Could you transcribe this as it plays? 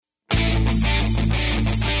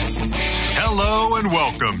Hello and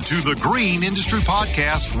welcome to the Green Industry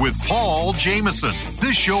Podcast with Paul Jameson.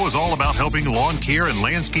 This show is all about helping lawn care and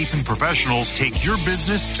landscaping professionals take your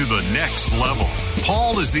business to the next level.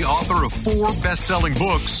 Paul is the author of 4 best-selling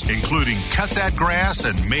books, including Cut That Grass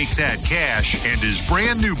and Make That Cash, and his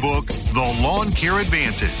brand new book, The Lawn Care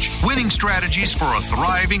Advantage, Winning Strategies for a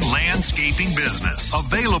Thriving Landscaping Business.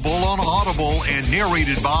 Available on Audible and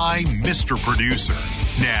narrated by Mr. Producer.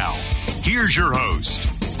 Now, here's your host,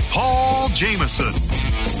 Paul Jameson.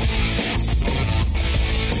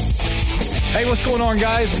 Hey, what's going on,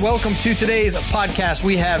 guys? Welcome to today's podcast.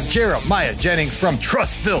 We have Jeremiah Jennings from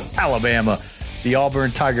Trussville, Alabama, the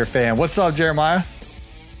Auburn Tiger fan. What's up, Jeremiah?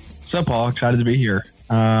 What's up, Paul? Excited to be here.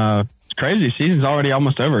 It's crazy. Season's already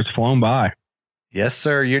almost over. It's flown by. Yes,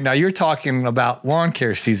 sir. You're talking about lawn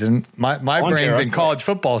care season. My brain's in college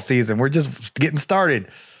football season. We're just getting started.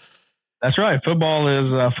 That's right. Football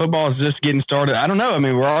is just getting started. I don't know. I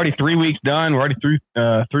mean, we're already 3 weeks done. We're already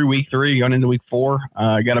through week 3, going into week 4.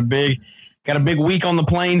 Got a big week on the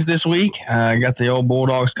plains this week. Got the old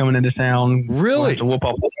Bulldogs coming into town. Really? To whoop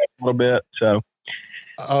up a little bit. So,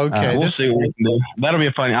 okay, we'll see what we can do. That'll be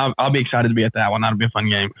a fun. I'll be excited to be at that one. That'll be a fun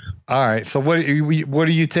game. All right. So what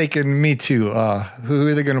are you taking me to? Who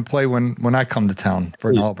are they going to play when I come to town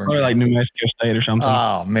for an Auburn? Probably like New Mexico State or something.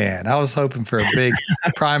 Oh man, I was hoping for a big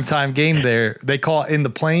primetime game there. They call it in the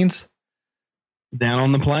plains. Down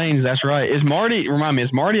on the plains. That's right. Is Marty an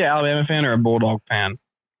Alabama fan or a Bulldog fan?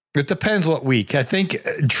 It depends what week. I think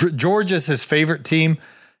Georgia's his favorite team,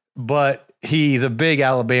 but he's a big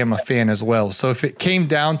Alabama fan as well. So if it came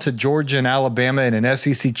down to Georgia and Alabama in an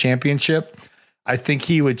SEC championship, I think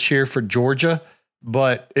he would cheer for Georgia.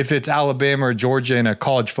 But if it's Alabama or Georgia in a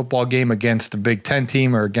college football game against a Big Ten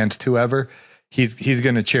team or against whoever, he's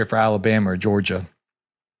going to cheer for Alabama or Georgia.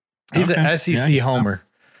 He's an SEC homer.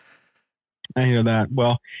 I hear that.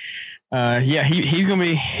 Well, he's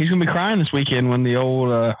gonna be crying this weekend when the old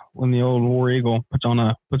War Eagle puts on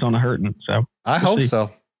a hurting. So I hope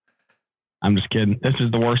so. I'm just kidding. This is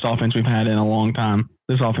the worst offense we've had in a long time.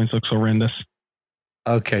 This offense looks horrendous.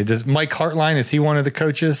 Okay. Does Mike Hartline, is he one of the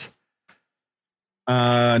coaches?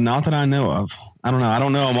 Not that I know of. I don't know. I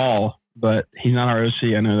don't know them all, but he's not our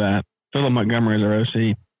OC. I know that. Philip Montgomery is our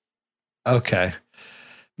OC. Okay.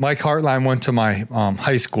 Mike Hartline went to my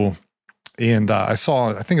high school, and I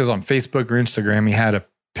think it was on Facebook or Instagram. He had a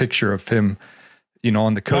picture of him,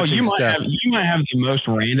 on the coaching staff. You might have the most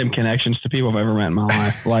random connections to people I've ever met in my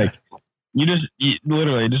life. Like, you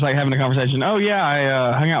literally just like having a conversation. Oh yeah,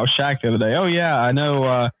 I hung out with Shaq the other day. Oh yeah, I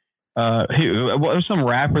know. What was some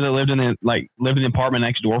rapper that lived in the apartment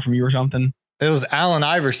next door from you or something? It was Allen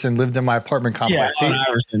Iverson lived in my apartment complex. Yeah, Allen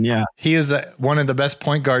Iverson. Yeah, he is one of the best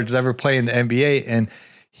point guards ever played in the NBA, and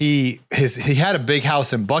he had a big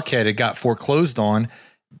house in Buckhead. It got foreclosed on.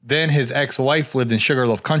 Then his ex-wife lived in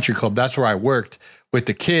Sugarloaf Country Club. That's where I worked with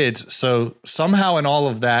the kids. So somehow in all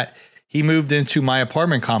of that, he moved into my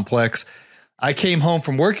apartment complex. I came home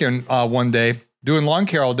from working one day, doing lawn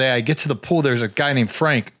care all day. I get to the pool. There's a guy named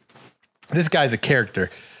Frank. This guy's a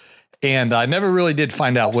character. And I never really did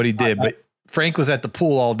find out what he did, but Frank was at the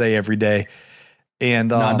pool all day, every day. And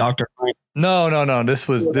not Dr. Frank. No. This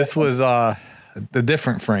was the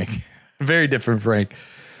different Frank, very different Frank.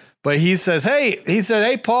 But he said,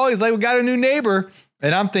 hey, Paul, he's like, we got a new neighbor.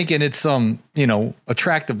 And I'm thinking it's some,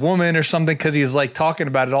 attractive woman or something. Cause he's like talking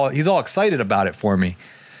about it all. He's all excited about it for me.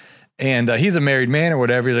 And he's a married man or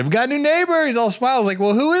whatever. He's like, we got a new neighbor. He's all smiles like,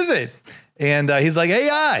 well, who is it? And he's like,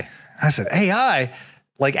 AI. I said, AI?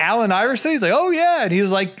 Like Allen Iverson? He's like, oh yeah. And he's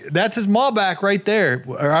like, that's his Malbec right there.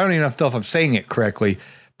 Or I don't even know if I'm saying it correctly.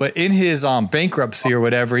 But in his bankruptcy or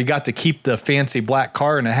whatever, he got to keep the fancy black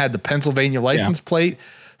car and it had the Pennsylvania license plate.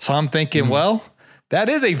 So I'm thinking, well, that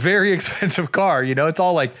is a very expensive car. It's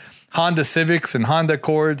all like Honda Civics and Honda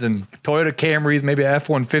Accords and Toyota Camrys, maybe a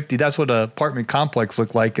F-150. That's what an apartment complex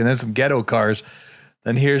looked like. And then some ghetto cars.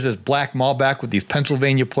 Then here's this black Malbec with these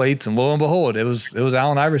Pennsylvania plates. And lo and behold, it was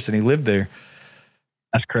Allen Iverson. He lived there.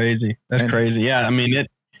 That's crazy. Crazy. Yeah. I mean,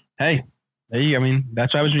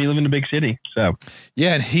 that's why when you live in a big city. So,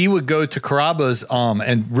 yeah. And he would go to Carrabba's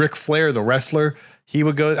and Ric Flair, the wrestler, he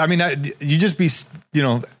would go. I mean, you just be,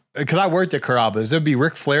 because I worked at Carrabba's. There'd be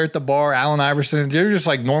Ric Flair at the bar, Allen Iverson. They're just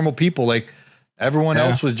like normal people. Like everyone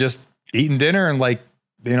else was just eating dinner and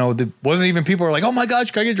there wasn't even people were like, oh my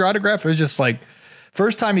gosh, can I get your autograph? It was just like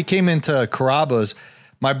first time he came into Carrabba's,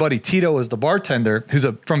 my buddy Tito was the bartender who's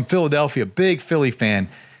from Philadelphia, big Philly fan.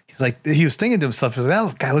 He's like, he was thinking to himself,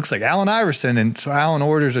 that guy looks like Allen Iverson. And so Allen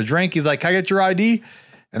orders a drink. He's like, can I get your ID?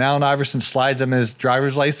 And Allen Iverson slides him his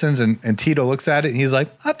driver's license and Tito looks at it and he's like,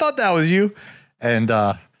 I thought that was you. And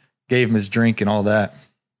gave him his drink and all that.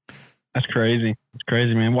 That's crazy. It's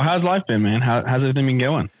crazy, man. Well, how's life been, man? How's everything been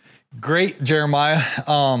going? Great, Jeremiah.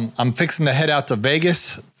 I'm fixing to head out to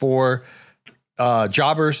Vegas for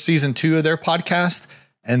Jobbers season 2 of their podcast,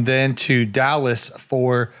 and then to Dallas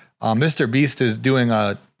for Mr. Beast is doing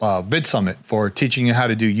a vid summit for teaching you how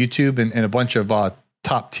to do YouTube and a bunch of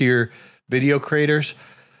top tier video creators.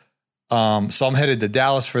 So I'm headed to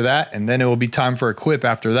Dallas for that, and then it will be time for a quip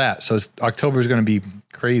after that. So October is going to be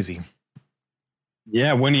crazy.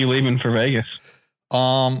 Yeah. When are you leaving for Vegas?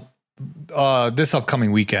 This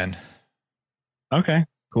upcoming weekend. Okay.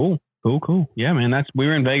 Cool. Yeah, man. We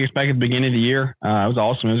were in Vegas back at the beginning of the year. It was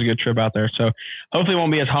awesome. It was a good trip out there. So hopefully it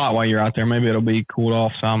won't be as hot while you're out there. Maybe it'll be cooled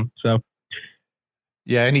off some. So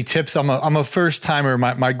yeah. Any tips? I'm a first timer.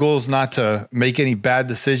 My goal is not to make any bad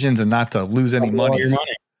decisions and not to lose any money.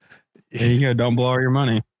 There you go. Don't blow all your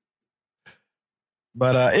money.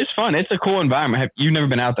 But it's fun. It's a cool environment. You've never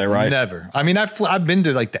been out there, right? Never. I mean, I've been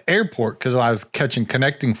to like the airport because I was catching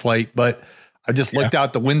connecting flight, but I just looked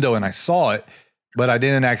out the window and I saw it, but I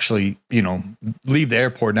didn't actually, leave the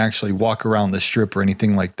airport and actually walk around the strip or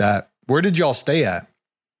anything like that. Where did y'all stay at?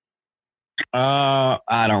 I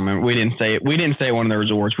don't remember. We didn't stay at one of the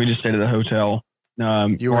resorts. We just stayed at the hotel.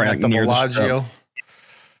 You were at the Bellagio?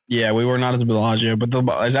 Yeah, we were not at the Bellagio, but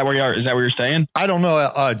is that where you are? Is that where you're staying? I don't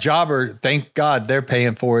know. Jobber, thank God they're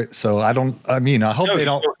paying for it. So I hope they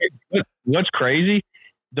don't. What's crazy?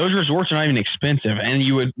 Those resorts are not even expensive. And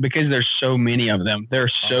because there's so many of them,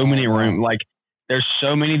 there's so many rooms. Like there's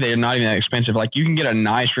so many, they're not even that expensive. Like you can get a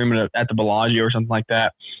nice room at the Bellagio or something like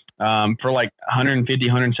that for like $150,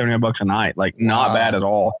 $170 a night. Like not bad at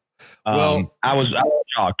all. I was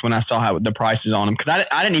shocked when I saw how the prices on them. Cause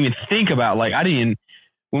I didn't even think about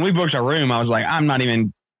when we booked our room, I was like, I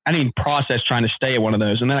didn't even process trying to stay at one of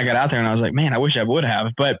those. And then I got out there and I was like, man, I wish I would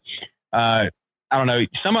have. But I don't know.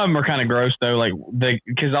 Some of them are kind of gross though, like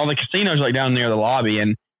because all the casinos are like down near the lobby,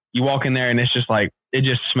 and you walk in there and it's just like it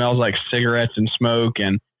just smells like cigarettes and smoke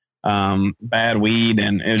and bad weed,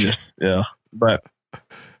 and it just But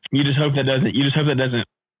you just hope that doesn't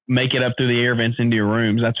make it up through the air vents into your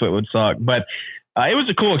rooms. That's what would suck. But it was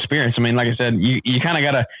a cool experience. I mean, like I said, you kind of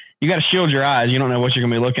gotta shield your eyes. You don't know what you're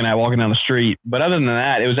gonna be looking at walking down the street. But other than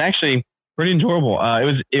that, it was actually pretty enjoyable.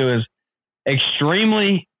 It was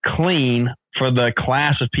extremely clean for the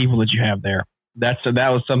class of people that you have there. That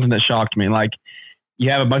was something that shocked me. Like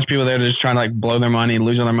you have a bunch of people there just trying to like blow their money,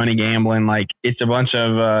 lose all their money gambling. Like it's a bunch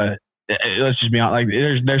of let's just be honest. Like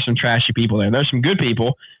there's some trashy people there. There's some good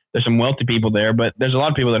people. There's some wealthy people there, but there's a lot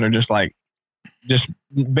of people that are just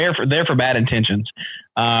there for bad intentions.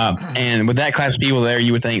 And with that class of people there,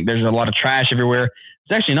 you would think there's a lot of trash everywhere.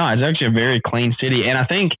 It's actually not. It's actually a very clean city. And I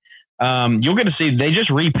think you'll get to see, they just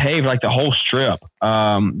repaved like the whole strip.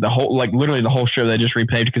 Literally the whole strip they just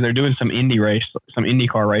repaved because they're doing some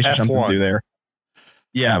IndyCar race or something to do there.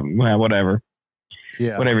 Yeah, well, whatever.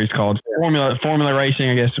 Yeah. Whatever it's called. Formula racing,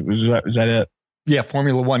 I guess. Is that it? Yeah,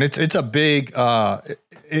 Formula One. It's a big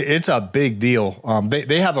deal.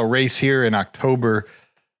 They have a race here in October.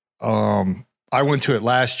 I went to it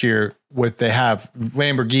last year. They have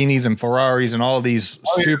Lamborghinis and Ferraris and all these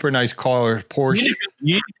super nice cars. Porsche.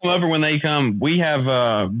 You need to come over when they come. We have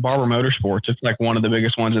Barber Motorsports. It's like one of the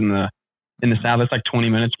biggest ones in the South. It's like 20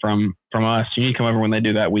 minutes from us. You need to come over when they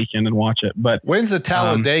do that weekend and watch it. But when's the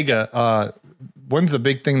Talladega? When's the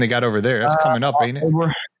big thing they got over there? That's coming up, ain't it?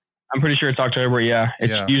 I'm pretty sure it's October. Yeah.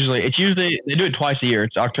 It's usually they do it twice a year.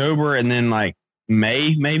 It's October and then like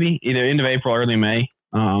May, maybe either end of April, early May,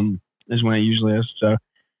 is when it usually is. So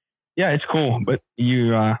yeah, it's cool. But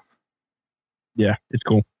it's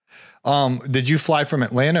cool. Did you fly from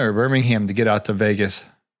Atlanta or Birmingham to get out to Vegas?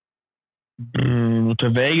 To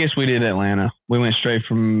Vegas, we did Atlanta. We went straight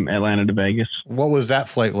from Atlanta to Vegas. What was that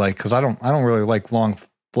flight like? Cause I don't really like long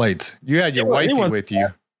flights. You had your wifey with you.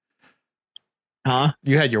 Huh?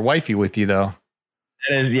 You had your wifey with you though.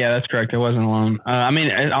 That's correct. I wasn't alone. I mean,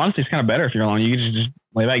 honestly, it's kind of better if you're alone. You can just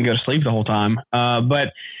lay back and go to sleep the whole time.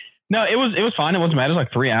 But no, it was fine. It wasn't bad. It was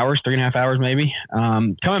like 3.5 hours maybe.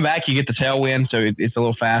 Coming back, you get the tailwind, so it's a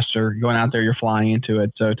little faster. Going out there, you're flying into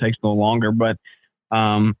it, so it takes a little longer. But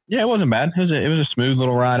it wasn't bad. It was a smooth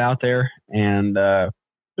little ride out there, and it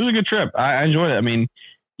was a good trip. I enjoyed it. I mean,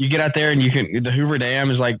 you get out there and the Hoover Dam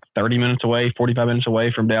is like 30 minutes away, 45 minutes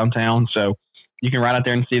away from downtown, so you can ride out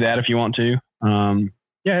there and see that if you want to.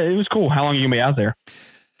 It was cool. How long are you gonna be out there?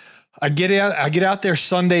 I get out there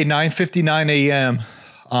Sunday, 9:59 a.m.,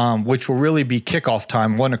 which will really be kickoff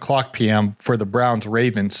time, 1:00 p.m. for the Browns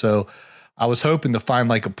Ravens. So I was hoping to find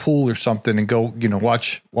like a pool or something and go,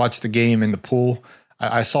 watch the game in the pool.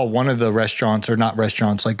 I saw one of the restaurants, or not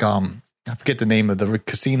restaurants, like I forget the name of the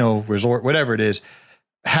casino resort, whatever it is.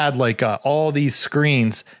 had like all these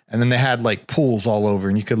screens, and then they had like pools all over,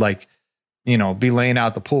 and you could like, you know, be laying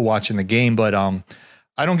out the pool watching the game. But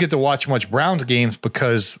I don't get to watch much Browns games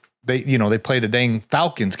because they play the dang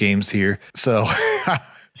Falcons games here. So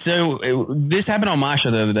So this happened on my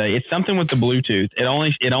show the other day. It's something with the Bluetooth. It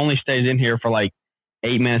only stays in here for like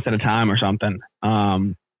 8 minutes at a time or something.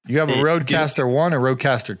 You have a Roadcaster 1 or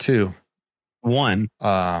Roadcaster 2? 1.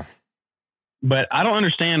 But I don't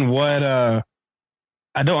understand why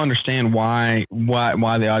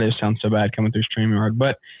the audio sounds so bad coming through StreamYard.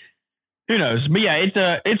 But who knows? But yeah,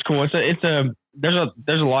 it's cool. There's a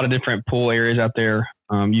lot of different pool areas out there.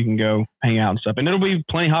 You can go hang out and stuff, and it'll be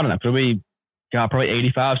plenty hot enough. It'll be probably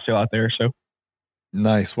 85 still out there. So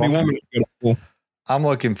nice. Well, I'm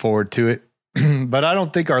looking forward to it. But I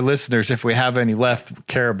don't think our listeners, if we have any left,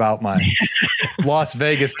 care about my Las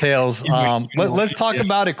Vegas tales. Let's talk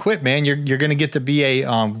about it quick, man. You're going to get to be a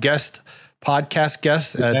podcast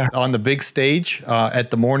guest on the big stage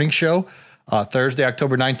at the morning show Thursday,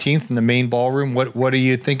 October 19th in the main ballroom. What are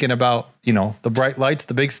you thinking about, the bright lights,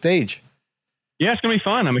 the big stage? Yeah, it's going to be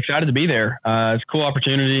fun. I'm excited to be there. It's a cool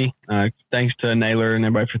opportunity. Thanks to Naylor and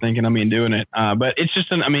everybody for thinking of me and doing it. But it's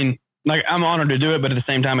just I'm honored to do it, but at the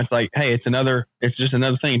same time, it's like, hey, it's just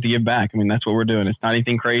another thing to give back. I mean, that's what we're doing. It's not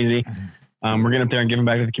anything crazy. We're getting up there and giving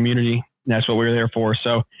back to the community. That's what we're there for.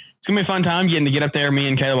 So it's going to be a fun time getting to get up there. Me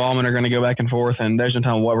and Caleb Allman are going to go back and forth, and there's no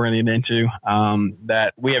telling what we're going to get into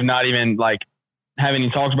that we have not even have any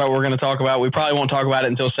talks about what we're going to talk about. We probably won't talk about it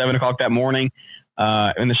until 7:00 that morning.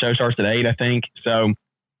 And the show starts at 8, I think. So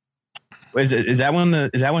is that when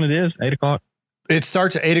it is? 8:00? It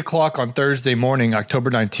starts at 8:00 on Thursday morning,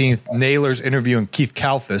 October 19th. Naylor's interviewing Keith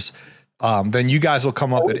Kalfas. Then you guys will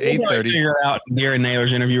come up at 8:30. Figure out during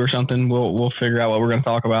Naylor's interview or something. We'll figure out what we're going to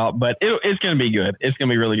talk about, but it's going to be good. It's going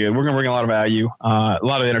to be really good. We're going to bring a lot of value, a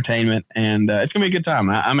lot of entertainment, and it's going to be a good time.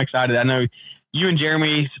 I'm excited. I know you and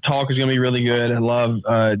Jeremy's talk is going to be really good. I love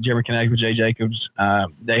Jeremy Connect with Jay Jacobs.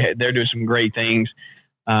 They're doing some great things.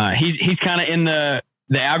 He's kind of in the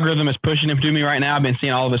algorithm is pushing him to me right now. I've been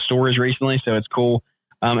seeing all of his stories recently, so it's cool.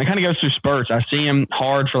 It kind of goes through spurts. I see him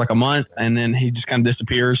hard for like a month, and then he just kind of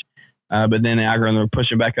disappears. But then the algorithm will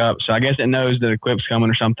push him back up. So I guess it knows that a clip's coming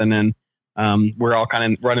or something, and we're all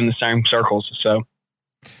kind of running the same circles. So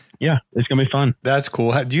yeah, it's going to be fun. That's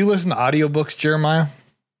cool. Do you listen to audiobooks, Jeremiah?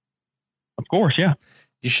 Of course, yeah.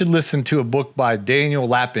 You should listen to a book by Daniel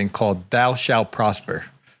Lappin called Thou Shalt Prosper.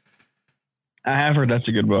 I have heard that's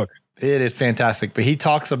a good book. It is fantastic. But he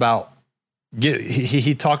talks about,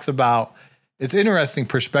 it's interesting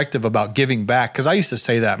perspective about giving back. Because I used to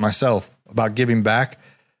say that myself about giving back.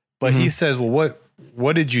 But he says, well,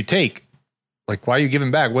 what did you take? Like, why are you giving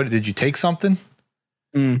back? What did you take something?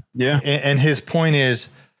 Yeah. And his point is,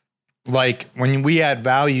 like, when we add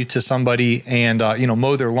value to somebody and,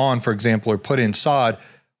 mow their lawn, for example, or put in sod,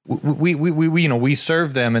 we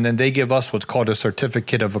serve them, and then they give us what's called a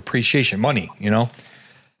certificate of appreciation, money,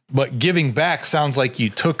 But giving back sounds like you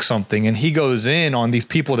took something. And he goes in on these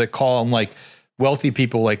people that call them like wealthy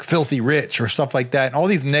people, like filthy rich or stuff like that. And all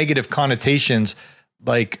these negative connotations,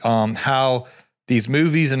 like how these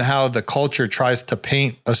movies and how the culture tries to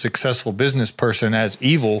paint a successful business person as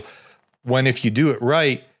evil, when if you do it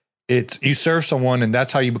right, you serve someone, and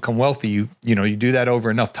that's how you become wealthy. You do that over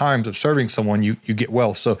enough times of serving someone, you get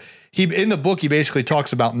wealth. So in the book, he basically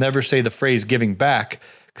talks about never say the phrase giving back,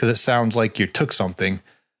 because it sounds like you took something.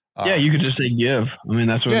 Yeah, you could just say give. I mean,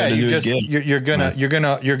 that's what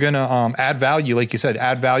you're gonna add value, like you said,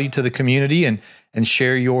 add value to the community and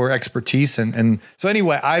share your expertise. And so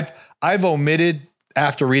anyway, I've omitted,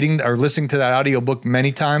 after reading or listening to that audiobook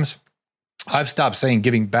many times, I've stopped saying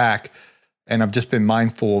giving back. And I've just been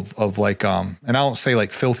mindful of like, and I don't say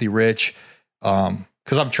like filthy rich,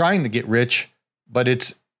 because I'm trying to get rich, but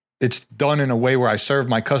it's done in a way where I serve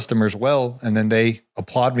my customers well, and then they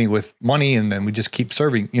applaud me with money, and then we just keep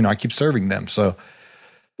serving. I keep serving them. So,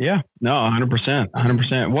 yeah, no, 100%.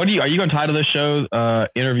 Are you going to title this show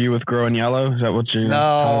 "Interview with Growing Yellow"? Is that what you?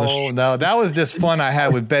 No, that was just fun I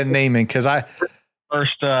had with Ben Naiman, because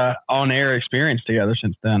first on air experience together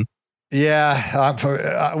since then.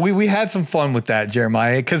 Yeah, we had some fun with that,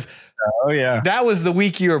 Jeremiah, because that was the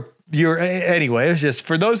week you were anyway. It's just,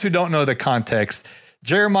 for those who don't know the context,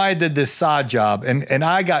 Jeremiah did this sod job, and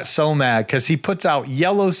I got so mad because he puts out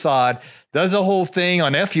yellow sod, does a whole thing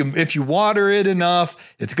on if you water it enough,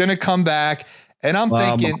 it's going to come back. And I'm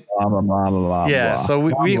thinking, so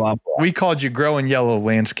we called you Growing Yellow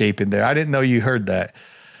Landscaping there. I didn't know you heard that.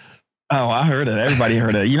 Oh, I heard it. Everybody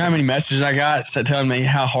heard it. You know how many messages I got telling me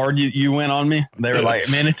how hard you went on me? They were like,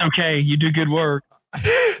 man, it's okay. You do good work.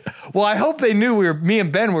 Well, I hope they knew me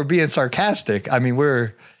and Ben were being sarcastic. I mean,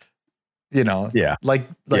 we're, like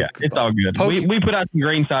it's all good. We put out some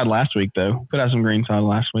green sod last week, though.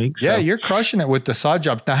 Yeah, you're crushing it with the sod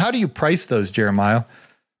job. Now, how do you price those, Jeremiah?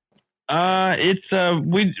 We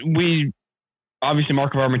obviously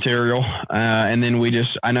mark our material, and then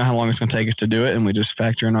I know how long it's going to take us to do it, and we just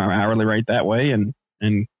factor in our hourly rate that way and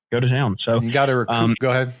go to town. So you got to recoup. Go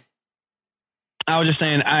ahead. I was just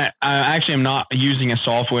saying, I actually am not using a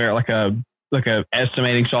software like a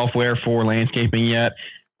estimating software for landscaping yet.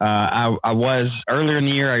 I was earlier in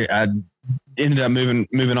the year. I ended up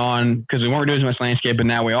moving on because we weren't doing as much landscaping.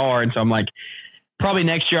 Now we are, and so I'm like, probably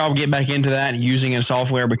next year I'll get back into that and using a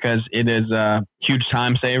software because it is a huge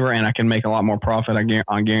time saver and I can make a lot more profit. I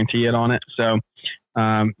guarantee it on it. So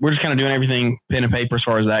we're just kind of doing everything pen and paper as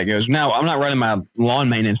far as that goes. Now I'm not running my lawn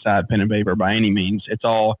maintenance side pen and paper by any means. It's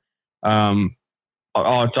all card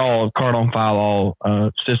on file, all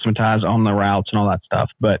systematized on the routes and all that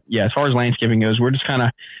stuff. But yeah, as far as landscaping goes, we're just kind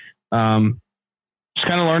of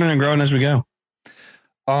learning and growing as we go.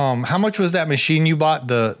 How much was that machine you bought?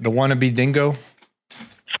 The wannabe dingo?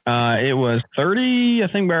 It was 30,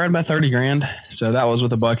 I think right about 30 grand. So that was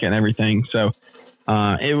with a bucket and everything. So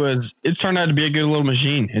it's turned out to be a good little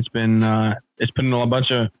machine. It's been we've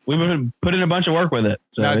been putting in a bunch of work with it.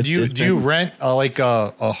 So now, do you rent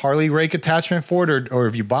a Harley rake attachment for it, or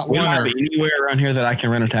have you bought one? We don't have anywhere around here that I can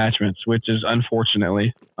rent attachments, which is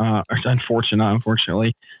unfortunately, it is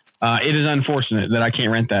unfortunate that I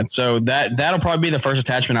can't rent that. So that'll probably be the first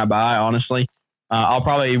attachment I buy. Honestly, I'll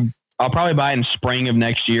probably buy it in spring of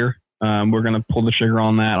next year. We're going to pull the trigger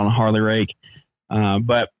on that on a Harley rake.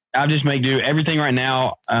 But I'll just make do everything right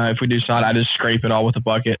now. If we do sod, I just scrape it all with a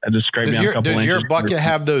bucket. I just scrape down a couple inches. Does your bucket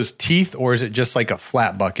have those teeth, or is it just like a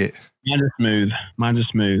flat bucket? Mine's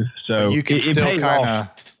just smooth. So you can still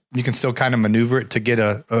kind of maneuver it to get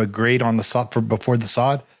a grade on the sod before the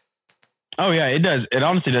sod. Oh yeah, it does. It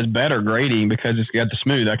honestly does better grading because it's got the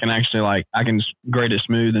smooth. I can just grade it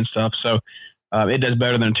smooth and stuff. So it does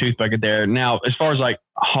better than a tooth bucket there. Now, as far as like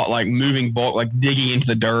moving bulk, like digging into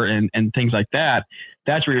the dirt and things like that,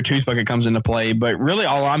 that's where your tooth bucket comes into play. But really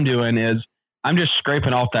all I'm doing is I'm just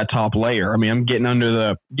scraping off that top layer. I mean, I'm getting under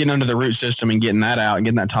the root system and getting that out and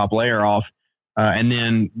getting that top layer off. And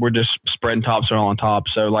then we're just spreading topsoil on top.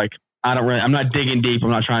 So like, I'm not digging deep. I'm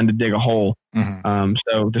not trying to dig a hole. Mm-hmm.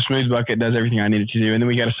 So the smooth bucket does everything I needed to do. And then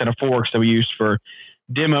we got a set of forks that we use for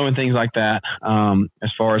demo and things like that. As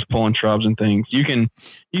far as pulling shrubs and things, you can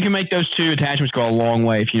make those two attachments go a long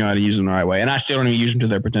way if you know how to use them the right way. And I still don't even use them to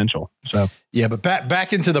their potential. So yeah, but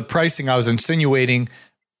back into the pricing, I was insinuating,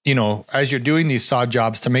 as you're doing these sod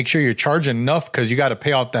jobs, to make sure you're charging enough because you got to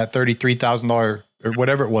pay off that $33,000 or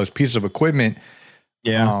whatever it was piece of equipment.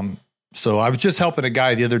 Yeah. So I was just helping a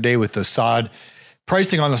guy the other day with the sod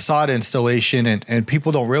pricing on the sod installation, and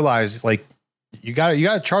people don't realize like you got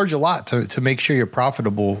to charge a lot to make sure you're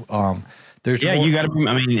profitable. You got to.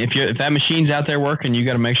 I mean, if that machine's out there working, you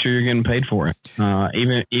got to make sure you're getting paid for it.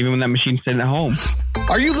 Even when that machine's sitting at home.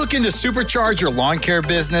 Are you looking to supercharge your lawn care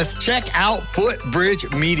business? Check out Footbridge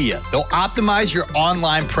Media. They'll optimize your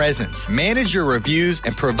online presence, manage your reviews,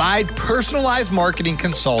 and provide personalized marketing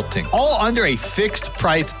consulting, all under a fixed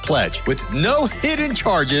price pledge with no hidden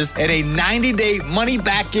charges and a 90-day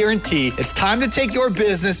money-back guarantee. It's time to take your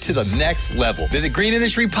business to the next level. Visit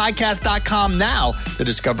greenindustrypodcast.com now to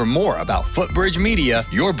discover more about Footbridge Media,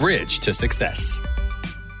 your bridge to success.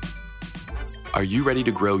 Are you ready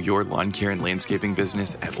to grow your lawn care and landscaping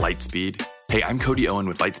business at light speed? Hey, I'm Cody Owen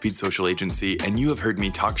with Lightspeed Social Agency, and you have heard me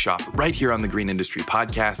talk shop right here on the Green Industry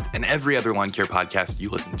Podcast and every other lawn care podcast you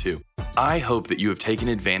listen to. I hope that you have taken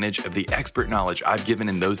advantage of the expert knowledge I've given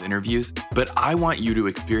in those interviews, but I want you to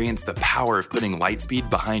experience the power of putting Lightspeed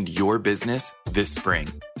behind your business this spring.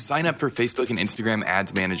 Sign up for Facebook and Instagram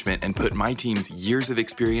ads management and put my team's years of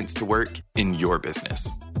experience to work in your business.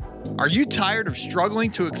 Are you tired of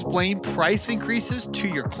struggling to explain price increases to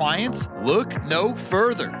your clients? Look no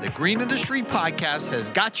further. The Green Industry Podcast has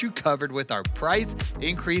got you covered with our price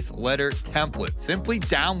increase letter template. Simply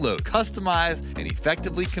download, customize, and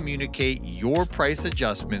effectively communicate your price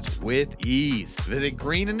adjustments with ease. Visit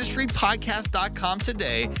greenindustrypodcast.com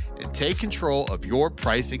today and take control of your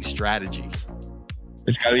pricing strategy.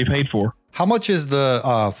 It's got to be paid for. How much is the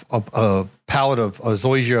pallet of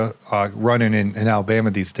zoysia running in Alabama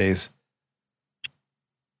these days?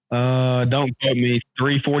 Don't quote me.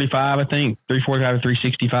 $345, I think. $345 or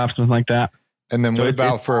 $365, something like that. And then what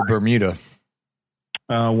about for a Bermuda?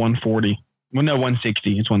 $140. Well, no, $160.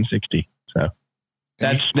 It's $160. So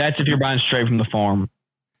that's if you're buying straight from the farm.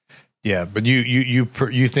 Yeah, but you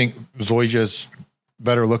think zoysia's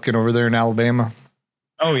better looking over there in Alabama?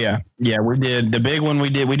 Oh yeah. We did the big one. We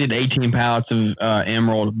did 18 pallets of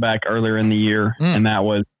emerald back earlier in the year, and that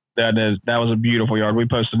was a beautiful yard. We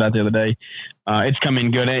posted that the other day. It's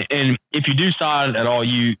coming good, and if you do sod at all,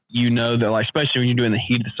 you know that, like, especially when you're doing the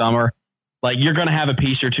heat of the summer, like, you're going to have a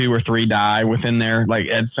piece or two or three die within there. Like,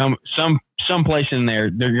 at some place in there,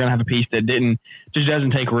 they're going to have a piece that just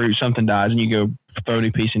doesn't take root. Something dies, and you go throw a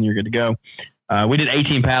new piece, and you're good to go. We did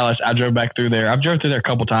 18 pallets. I drove back through there. I've drove through there a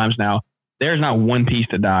couple times now. There's not one piece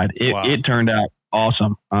that died. It turned out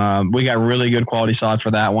awesome. We got really good quality sod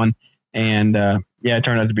for that one, and it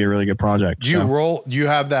turned out to be a really good project. Do you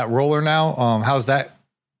have that roller now? How's that?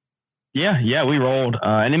 Yeah, we rolled,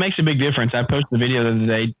 and it makes a big difference. I posted the video the other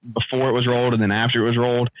day before it was rolled and then after it was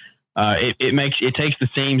rolled. It takes the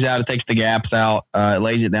seams out, it takes the gaps out, it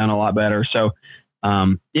lays it down a lot better. So,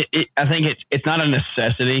 I think it's not a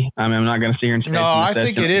necessity. I mean, I'm not going to sit here and say. No, I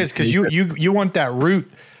think it is, because you want that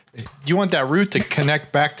root. You want that root to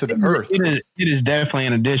connect back to the earth. It is definitely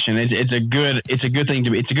an addition. It's a good thing to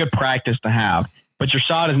be. It's a good practice to have. But your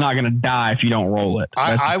sod is not going to die if you don't roll it.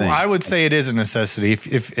 I would say it is a necessity.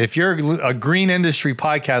 If you're a green industry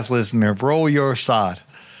podcast listener, roll your sod.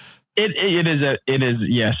 It is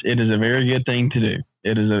a very good thing to do.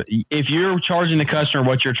 If you're charging the customer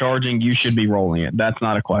what you're charging, you should be rolling it. That's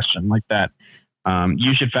not a question like that.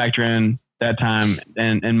 You should factor in that time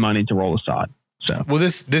and money to roll the sod. So, well,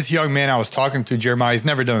 this young man I was talking to, Jeremiah, he's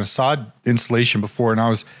never done a sod installation before, and I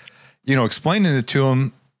was, explaining it to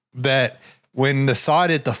him that when the sod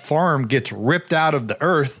at the farm gets ripped out of the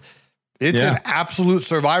earth, it's an absolute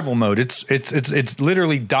survival mode. It's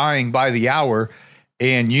literally dying by the hour,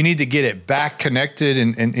 and you need to get it back connected.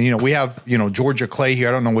 And we have, Georgia clay here.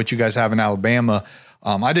 I don't know what you guys have in Alabama.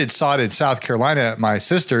 I did sod in South Carolina at my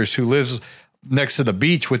sister's, who lives next to the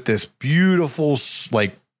beach, with this beautiful,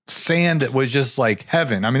 like, sand that was just like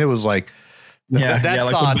heaven. I mean, it was like, that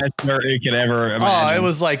sod, like the best dirt you could ever imagine. It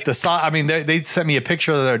was like the sod. I mean, they sent me a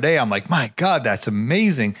picture the other day. I'm like, my God, that's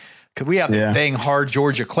amazing. Because we have this dang hard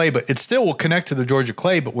Georgia clay, but it still will connect to the Georgia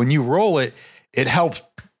clay. But when you roll it, it helps,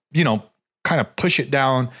 kind of push it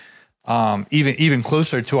down even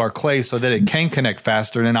closer to our clay so that it can connect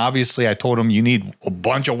faster. And then obviously I told them you need a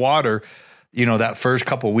bunch of water, that first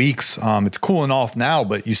couple of weeks. It's cooling off now,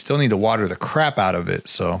 but you still need to water the crap out of it.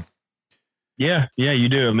 So. Yeah, you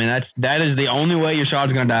do. I mean, that is the only way your sod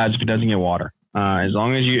is going to die, is if it doesn't get water. As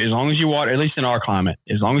long as you water, at least in our climate,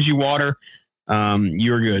 as long as you water,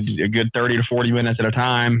 you're good. A good 30 to 40 minutes at a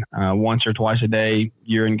time, once or twice a day,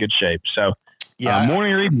 you're in good shape. So,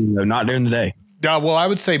 morning or evening, though, not during the day. Yeah, well, I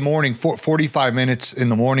would say morning, 45 minutes in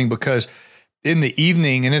the morning, because in the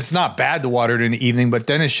evening, and it's not bad to water it in the evening, but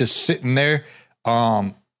then it's just sitting there.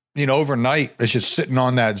 Overnight, it's just sitting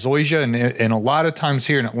on that zoysia. And a lot of times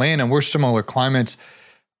here in Atlanta, we're similar climates.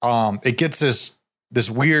 It gets this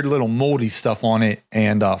weird little moldy stuff on it,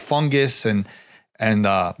 and fungus and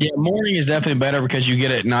morning is definitely better because you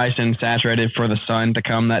get it nice and saturated for the sun to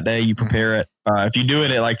come that day. You prepare it. If you do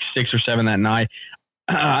it at like 6 or 7 that night,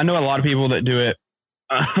 I know a lot of people that do it.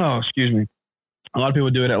 Excuse me. A lot of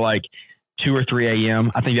people do it at like 2 or 3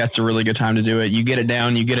 a.m. I think that's a really good time to do it. You get it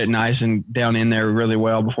down, you get it nice and down in there really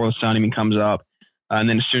well before the sun even comes up. And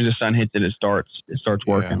then as soon as the sun hits it, it starts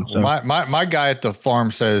working. Yeah. So my guy at the farm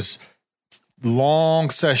says long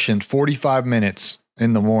session, 45 minutes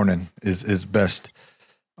in the morning is best.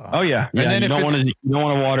 And then you don't want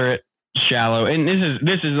to water it shallow. And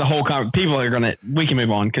this is the whole people are going to, we can move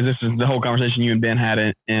on, because this is the whole conversation you and Ben had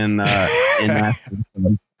in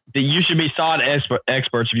you should be sod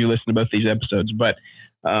experts if you listen to both these episodes. But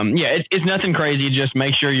it's nothing crazy. Just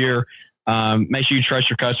make sure you trust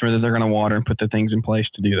your customer that they're going to water and put the things in place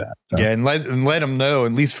to do that. So. Yeah, and let them know,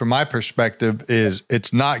 at least from my perspective, is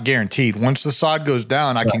it's not guaranteed. Once the sod goes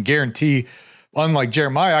down, I can guarantee, unlike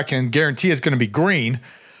Jeremiah, I can guarantee it's going to be green.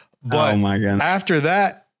 But after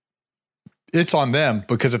that, it's on them,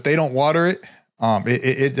 because if they don't water it,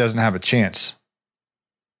 it doesn't have a chance.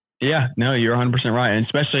 Yeah, no, you're 100% right. And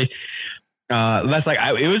especially, that's like,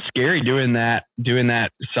 it was scary doing that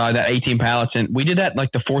side, that 18 pallets. And we did that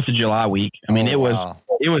like the 4th of July week. I mean, it was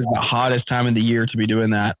the hottest time of the year to be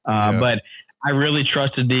doing that. But I really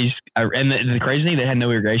trusted these. And the crazy thing, they had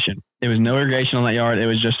no irrigation. There was no irrigation on that yard. It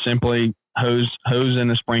was just simply hose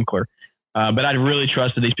and a sprinkler. But I really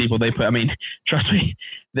trusted these people. Trust me,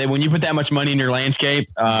 that when you put that much money in your landscape,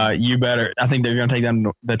 I think they're going to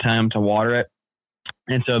take the time to water it.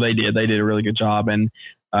 And so they did a really good job, and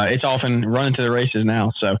it's often running to the races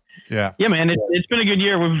now. So yeah, man, it's been a good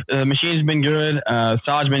year. The machine's been good.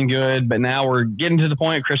 Sod's been good, but now we're getting to the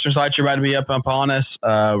point. Christmas lights are about to be up upon us.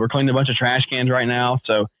 We're cleaning a bunch of trash cans right now.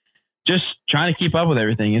 So just trying to keep up with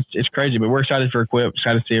everything. It's crazy, but we're excited for Equip.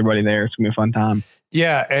 Excited to see everybody there. It's gonna be a fun time.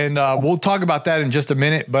 Yeah, and we'll talk about that in just a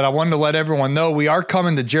minute. But I wanted to let everyone know we are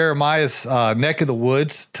coming to Jeremiah's neck of the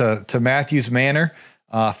woods to Matthews Manor,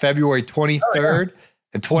 February 23rd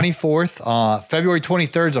and 24th. February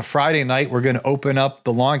 23rd is a Friday night. We're going to open up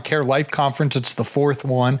the Lawn Care Life Conference. It's the fourth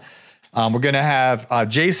one. We're going to have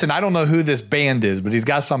Jason. I don't know who this band is, but he's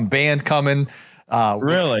got some band coming.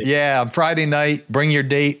 Really? Yeah, Friday night. Bring your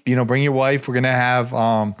date. Bring your wife. We're going to have.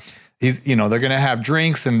 They're going to have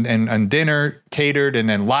drinks and dinner catered, and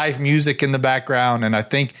then live music in the background. And I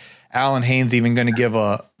think Alan Haynes even going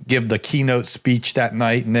to give the keynote speech that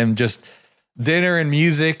night, and then just dinner and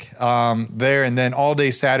music there. And then all day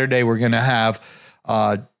Saturday, we're going to have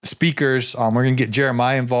speakers. We're going to get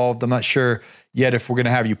Jeremiah involved. I'm not sure yet if we're going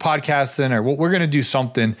to have you podcasting or what. We're going to do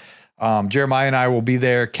something. Jeremiah and I will be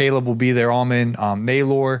there. Caleb will be there. Alman,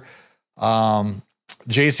 Naylor,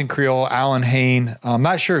 Jason Creole, Alan Hain. I'm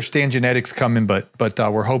not sure if Stan Genetic's coming, but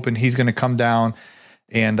we're hoping he's going to come down.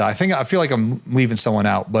 And I feel like I'm leaving someone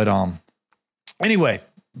out, but anyway,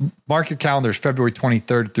 mark your calendars, February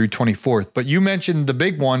 23rd through 24th. But you mentioned the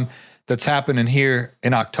big one that's happening here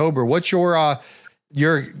in October. What's your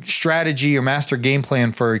strategy or master game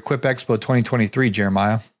plan for Equip Expo 2023,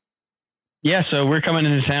 Jeremiah? Yeah, so we're coming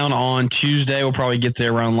into town on Tuesday. We'll probably get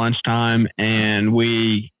there around lunchtime, and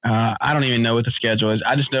I don't even know what the schedule is.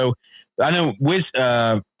 I know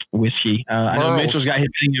whiskey. I know Mitchell's got his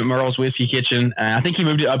thing at Merle's Whiskey Kitchen. I think he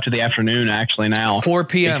moved it up to the afternoon actually now. 4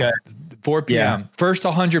 p.m. 4 p.m. Yeah. First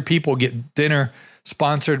 100 people get dinner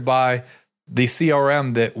sponsored by the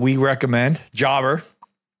CRM that we recommend, Jobber.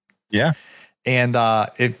 Yeah. And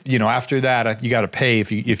if after that, you got to pay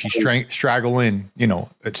if you straggle in,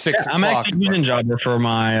 at 6 o'clock. I'm actually using Jobber for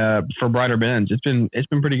my for Brighter Bends. It's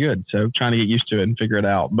been pretty good. So trying to get used to it and figure it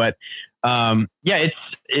out. But we'll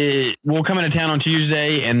come into town on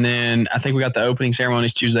Tuesday, and then I think we got the opening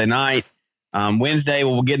ceremonies Tuesday night. Wednesday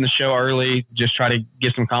we'll get in the show early, just try to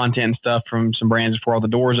get some content and stuff from some brands before all the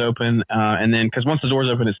doors open. And then because once the doors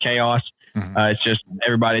open, it's chaos. Mm-hmm. It's just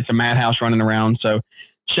everybody. It's a madhouse running around. So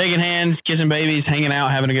shaking hands, kissing babies, hanging out,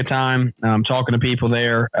 having a good time, talking to people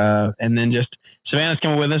there. And then just Savannah's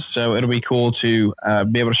coming with us. So it'll be cool to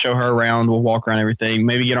be able to show her around. We'll walk around everything,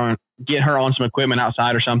 maybe get her on some equipment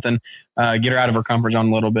outside or something, get her out of her comfort zone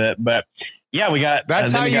a little bit. But yeah, we got,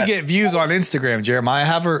 that's how you get views on Instagram, Jeremiah.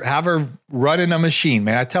 Have her running a machine,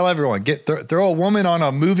 man. I tell everyone, throw a woman on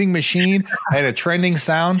a moving machine and a trending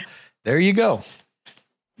sound. There you go.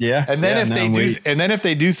 Yeah. And then if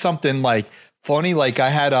they do something like funny, like I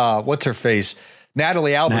had what's her face,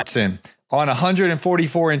 Natalie Albertson on a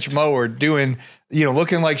 144-inch mower doing,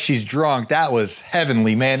 looking like she's drunk. That was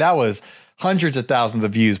heavenly, man. That was hundreds of thousands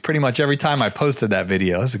of views pretty much every time I posted that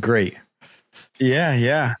video. That's great.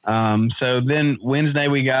 Yeah. So then Wednesday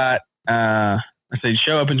we got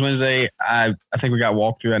show opens Wednesday. I think we got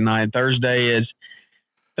walkthrough at night.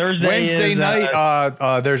 Wednesday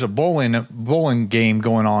night. There's a bowling game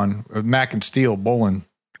going on. Mac and Steel bowling.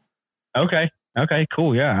 Okay,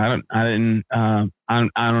 cool. Yeah, I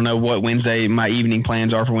don't know what Wednesday my evening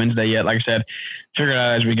plans are for Wednesday yet. Like I said, figure it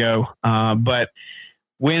out as we go. But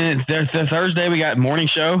when there's the Thursday, we got morning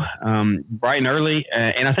show, bright and early,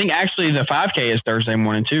 and I think actually the 5K is Thursday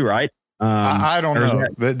morning too, right? I don't know.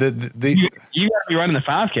 You got to be running the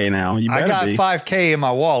 5K now. I got 5K in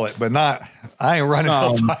my wallet, but I ain't running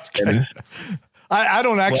no 5K. I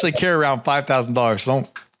don't actually carry around $5,000. So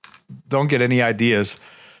don't get any ideas.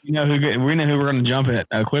 We know who we're going to jump at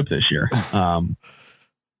Equip this year.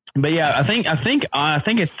 But yeah, I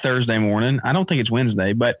think it's Thursday morning. I don't think it's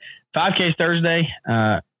Wednesday, but 5K is Thursday.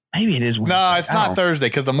 Maybe it is Wednesday. No, it's not Thursday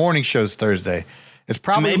because the morning show's Thursday. It's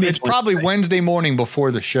probably Wednesday morning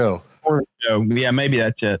before the show. Yeah, maybe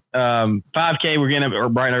that's it. 5K, we're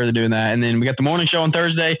bright early doing that, and then we got the morning show on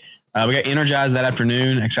Thursday. We got Energized that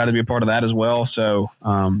afternoon. Excited to be a part of that as well. So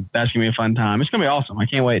that's gonna be a fun time. It's gonna be awesome. I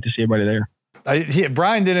can't wait to see everybody there.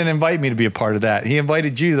 Brian didn't invite me to be a part of that. He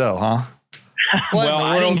invited you though, huh? What in the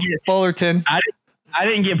world, Fullerton? I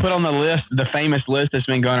didn't get put on the list, the famous list that's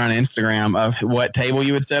been going on Instagram of what table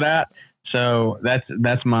you would sit at. So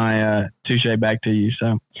that's my touche back to you.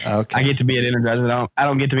 So okay. I get to be at Energized. I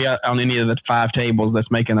don't get to be on any of the 5 tables that's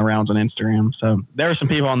making the rounds on Instagram. So there were some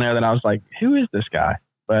people on there that I was like, who is this guy?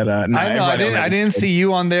 But no, I didn't see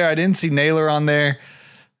you on there. I didn't see Naylor on there.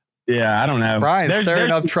 Yeah, I don't know. Brian's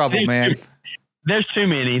stirring up trouble, man. There's too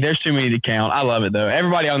many to count. I love it though.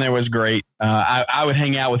 Everybody on there was great. I would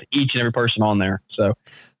hang out with each and every person on there. So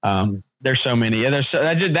There's so many. Yeah,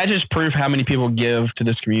 that just proof how many people give to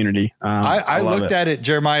this community. I looked at it,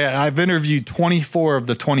 Jeremiah. I've interviewed 24 of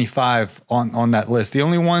the 25 on that list. The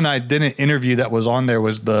only one I didn't interview that was on there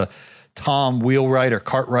was the Tom Wheelwright or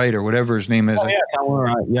Cartwright or whatever his name is. Oh, yeah, Tom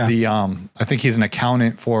Wheelwright, yeah. I think he's an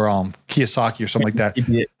accountant for Kiyosaki or something like that.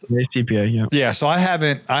 CPA, yeah. Yeah, so I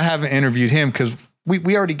haven't interviewed him because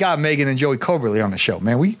we already got Megan and Joey Coberly on the show,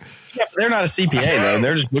 man. Yeah, but they're not a CPA though.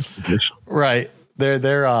 They're just bookkeepers. Right. They're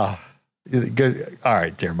good. All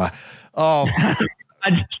right, Jeremiah. I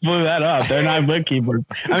just blew that up. They're not bookkeepers.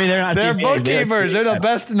 I mean, they're not. They're CPAs. bookkeepers. They're the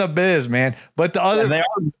best in the biz, man. But the other, they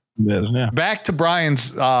are in the biz, yeah. Back to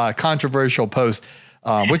Brian's controversial post,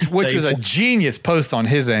 which was a genius post on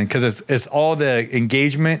his end because it's all the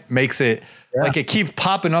engagement makes it like it keeps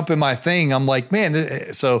popping up in my thing. I'm like,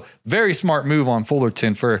 man, so very smart move on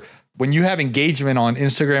Fullerton for when you have engagement on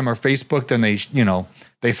Instagram or Facebook, then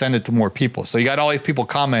they send it to more people. So you got all these people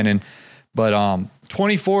commenting, but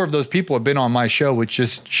 24 of those people have been on my show, which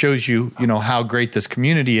just shows you how great this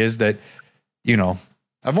community is. That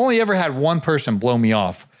I've only ever had one person blow me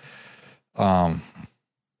off. Have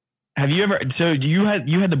you ever? So you had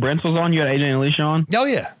the Brentles on? You had AJ and Alicia on? Oh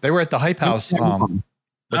yeah, they were at the Hype House.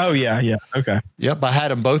 Oh yeah, okay. Yep, I had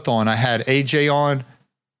them both on. I had AJ on,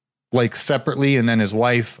 like separately, and then his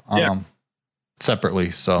wife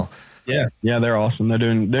separately. So yeah, they're awesome. They're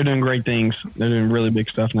doing great things. They're doing really big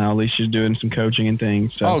stuff now. Alicia's doing some coaching and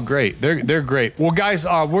things. So. Oh, great! They're great. Well, guys,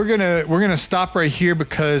 we're gonna stop right here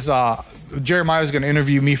because Jeremiah is going to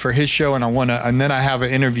interview me for his show, and then I have an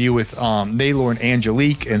interview with Naylor and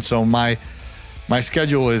Angelique, and so my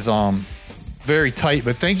schedule is very tight.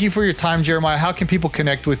 But thank you for your time, Jeremiah. How can people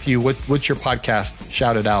connect with you? What's your podcast?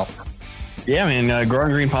 Shout it out. Yeah, man.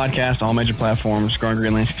 Growing Green podcast, all major platforms. Growing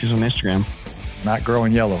Green Landscapes on Instagram. Not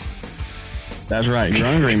Growing Yellow. That's right.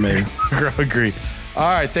 Growing Green, baby. Growing Green. All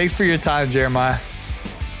right. Thanks for your time, Jeremiah.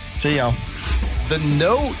 See y'all. The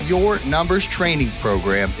Know Your Numbers training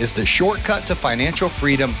program is the shortcut to financial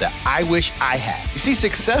freedom that I wish I had. You see,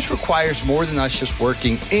 success requires more than us just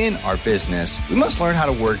working in our business. We must learn how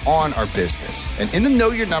to work on our business. And in the Know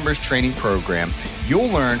Your Numbers training program, you'll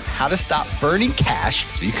learn how to stop burning cash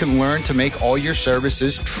so you can learn to make all your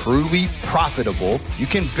services truly profitable. You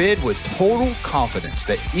can bid with total confidence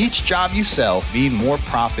that each job you sell means more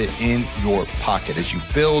profit in your pocket as you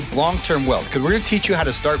build long-term wealth. Because we're going to teach you how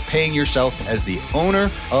to start paying yourself as the owner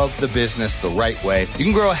of the business the right way. You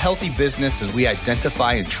can grow a healthy business as we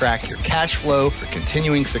identify and track your cash flow for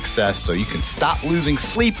continuing success so you can stop losing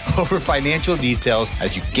sleep over financial details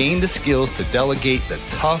as you gain the skills to delegate the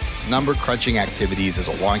tough number crunching activities as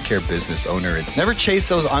a lawn care business owner and never chase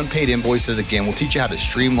those unpaid invoices again. We'll teach you how to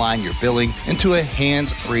streamline your billing into a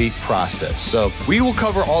hands-free process. So we will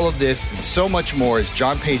cover all of this and so much more as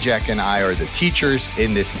John Pajak and I are the teachers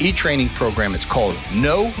in this e-training program. It's called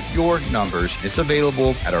Know Your Numbers. It's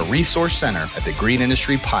available at our resource center at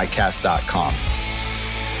thegreenindustrypodcast.com.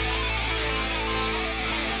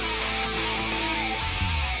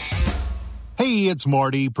 Hey, it's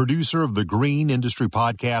Marty, producer of the Green Industry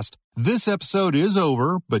Podcast. This episode is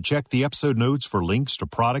over, but check the episode notes for links to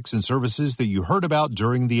products and services that you heard about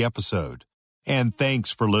during the episode. And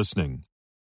thanks for listening.